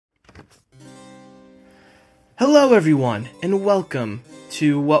Hello everyone, and welcome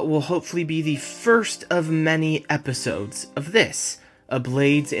to what will hopefully be the first of many episodes of this, a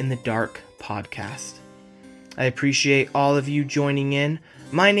Blades in the Dark podcast. I appreciate all of you joining in.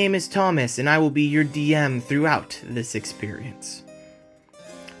 My name is Thomas, and I will be your DM throughout this experience.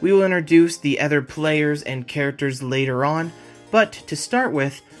 We will introduce the other players and characters later on, but to start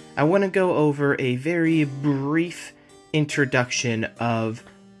with, I want to go over a very brief introduction of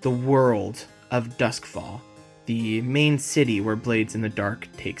the world of Duskvol, the main city where Blades in the Dark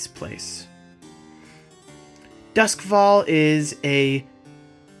takes place. Duskvol is a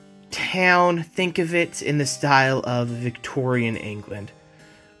town, think of it in the style of Victorian England,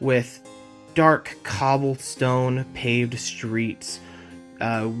 with dark cobblestone paved streets,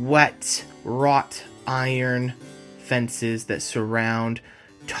 wet wrought iron fences that surround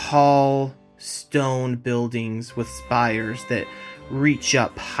tall stone buildings with spires that reach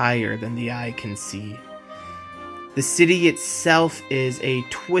up higher than the eye can see. The city itself is a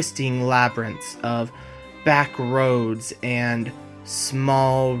twisting labyrinth of back roads and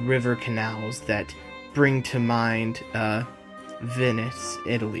small river canals that bring to mind Venice,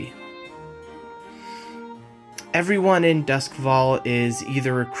 Italy. Everyone in Duskvol is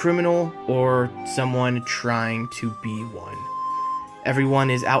either a criminal or someone trying to be one. Everyone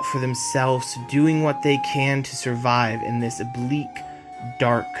is out for themselves, doing what they can to survive in this bleak,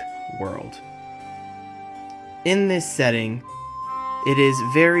 dark world. In this setting, it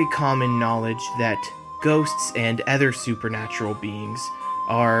is very common knowledge that ghosts and other supernatural beings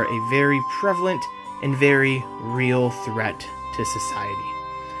are a very prevalent and very real threat to society.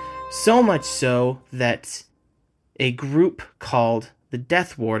 So much so that a group called the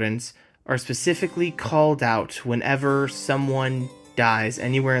Death Wardens are specifically called out whenever someone dies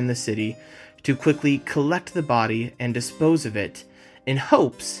anywhere in the city to quickly collect the body and dispose of it in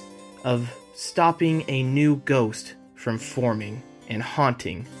hopes of stopping a new ghost from forming and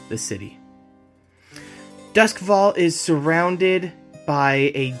haunting the city. Duskvol is surrounded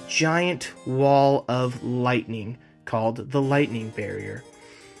by a giant wall of lightning called the Lightning Barrier.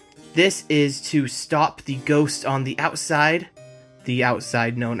 This is to stop the ghosts on the outside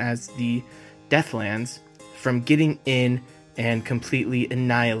known as the Deathlands, from getting in and completely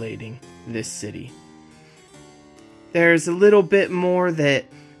annihilating this city. There's a little bit more that,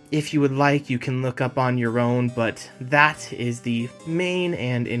 if you would like, you can look up on your own, but that is the main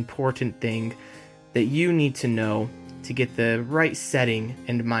and important thing that you need to know to get the right setting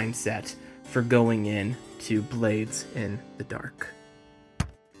and mindset for going in to Blades in the Dark.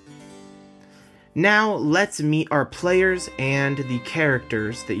 Now let's meet our players and the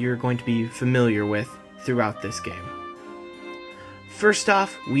characters that you're going to be familiar with throughout this game. First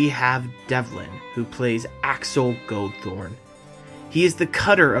off, we have Devlin, who plays Axel Goldthorn. He is the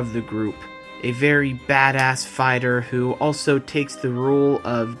cutter of the group, a very badass fighter who also takes the role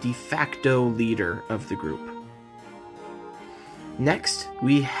of de facto leader of the group. Next,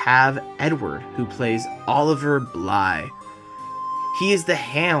 we have Edward, who plays Oliver Bly. He is the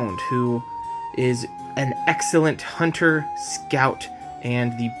Hound, who is an excellent hunter, scout,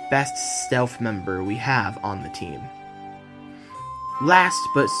 and the best stealth member we have on the team. Last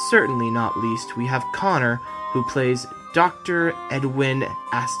but certainly not least, we have Connor, who plays Dr. Edwin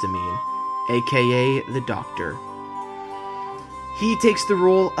Astamine, aka the Doctor. He takes the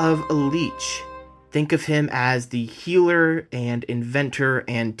role of a leech. Think of him as the healer and inventor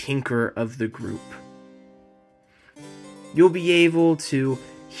and tinker of the group. You'll be able to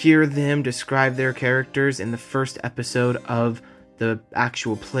hear them describe their characters in the first episode of the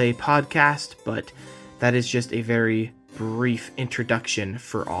actual play podcast, but that is just a very brief introduction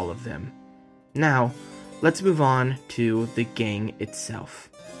for all of them. Now, let's move on to the gang itself.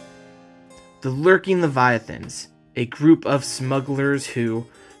 The Lurking Leviathans, a group of smugglers who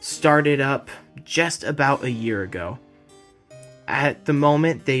started up just about a year ago. At the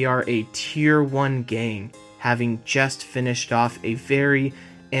moment, they are a Tier 1 gang, having just finished off a very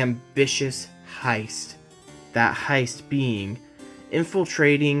ambitious heist. That heist being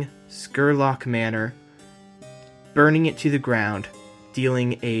infiltrating Skurlock Manor, burning it to the ground,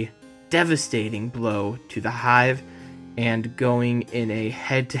 dealing a devastating blow to the Hive, and going in a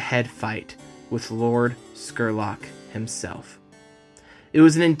head-to-head fight with Lord Skurlock himself. It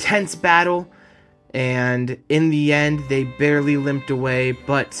was an intense battle, and in the end, they barely limped away,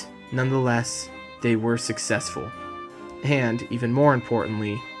 but nonetheless, they were successful. And, even more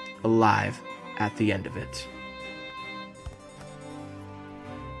importantly, alive at the end of it.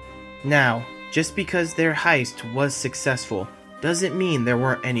 Now, just because their heist was successful doesn't mean there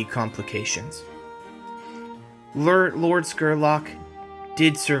weren't any complications. Lord Skurlock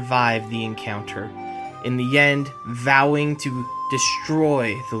did survive the encounter, in the end vowing to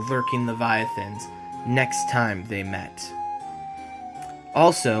destroy the Lurking Leviathans next time they met.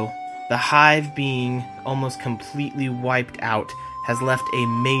 Also, the hive being almost completely wiped out has left a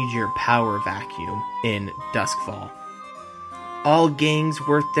major power vacuum in Duskvol. All gangs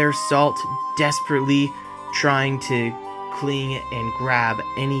worth their salt desperately trying to cling and grab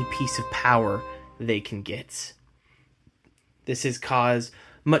any piece of power they can get. This has caused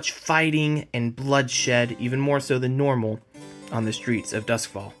much fighting and bloodshed, even more so than normal, on the streets of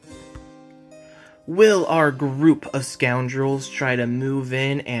Duskvol. Will our group of scoundrels try to move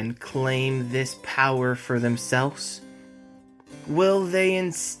in and claim this power for themselves? Will they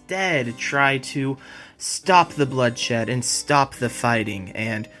instead try to stop the bloodshed and stop the fighting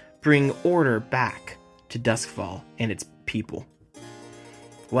and bring order back to Duskvol and its people?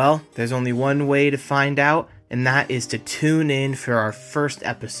 Well, there's only one way to find out, and that is to tune in for our first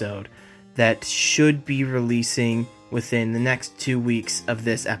episode that should be releasing within the next 2 weeks of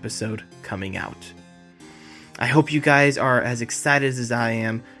this episode coming out. I hope you guys are as excited as I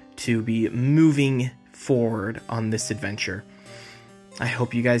am to be moving forward on this adventure. I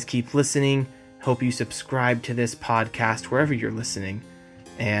hope you guys keep listening. Hope you subscribe to this podcast wherever you're listening.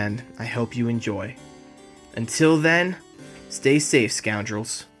 And I hope you enjoy. Until then, stay safe,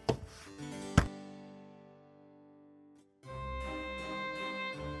 scoundrels.